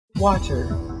Water,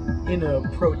 in a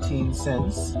protein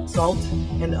sense, salt,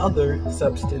 and other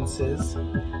substances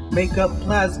make up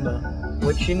plasma,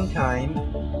 which in kind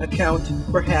account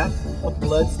for half of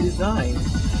blood's design.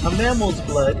 A mammal's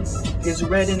blood is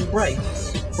red and bright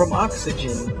from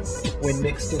oxygen when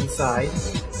mixed inside.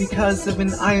 Because of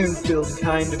an iron-filled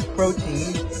kind of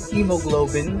protein,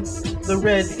 hemoglobin, the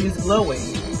red is glowing.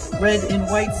 Red and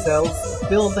white cells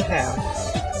fill the half.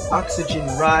 Oxygen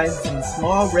rides in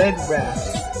small red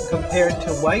rafts. Compared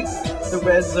to white, the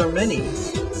reds are many,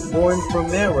 born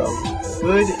from marrow,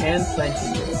 good and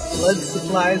plenty. Blood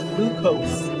supplies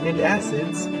glucose and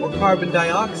acids, or carbon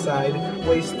dioxide.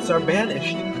 Wastes are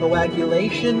banished.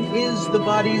 Coagulation is the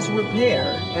body's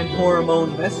repair, and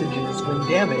hormone messages when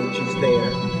damage is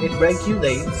there. It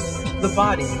regulates the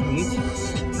body heat,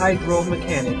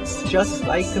 hydromechanics, just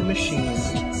like a machine.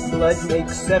 Blood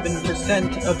makes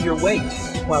 7% of your weight,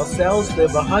 while cells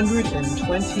live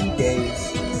 120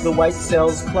 days. The white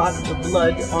cells clot the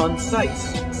blood on sight.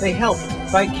 They help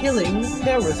by killing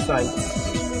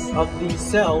parasites. Of these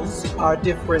cells are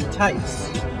different types.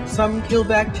 Some kill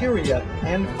bacteria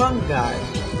and fungi,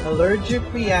 allergic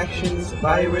reactions,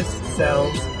 virus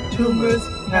cells, tumors,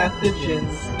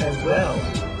 pathogens as well.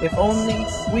 If only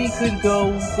we could go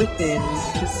within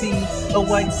to see a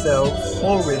white cell's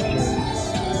origin.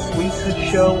 We could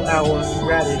show our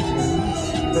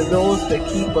gratitude for those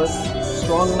that keep us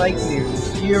strong like you.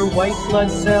 Dear white blood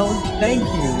cell, thank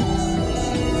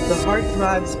you. The heart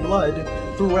drives blood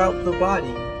throughout the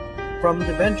body, from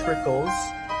the ventricles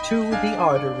to the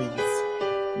arteries,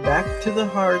 back to the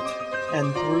heart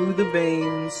and through the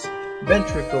veins,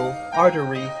 ventricle,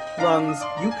 artery, lungs.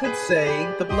 You could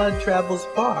say the blood travels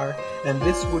far, and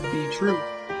this would be true.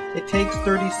 It takes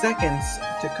 30 seconds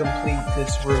to complete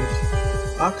this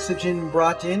route. Oxygen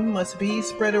brought in must be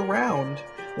spread around,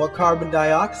 while carbon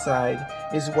dioxide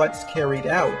is what's carried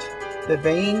out. The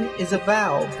vein is a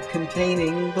valve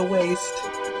containing the waste,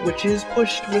 which is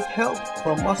pushed with help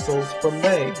from muscles from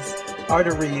legs.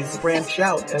 Arteries branch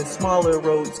out as smaller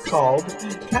roads called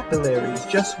capillaries.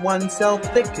 Just one cell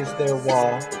thick is their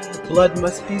wall. Blood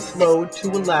must be slowed to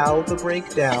allow the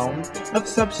breakdown of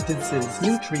substances,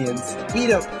 nutrients.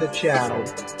 Eat up the chow.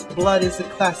 Blood is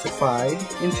classified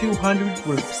in 200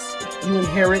 groups. You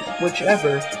inherit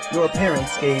whichever your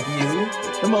parents gave you.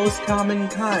 The most common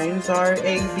kinds are A,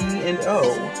 B, and O.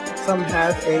 Some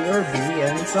have A or B,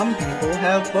 and some people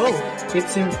have both.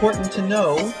 It's important to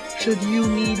know, should you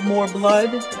need more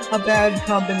blood, a bad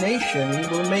combination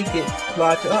will make it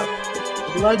clot up.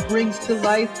 Blood brings to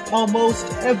life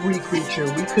almost every creature.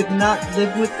 We could not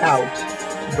live without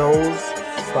those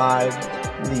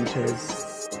 5 liters.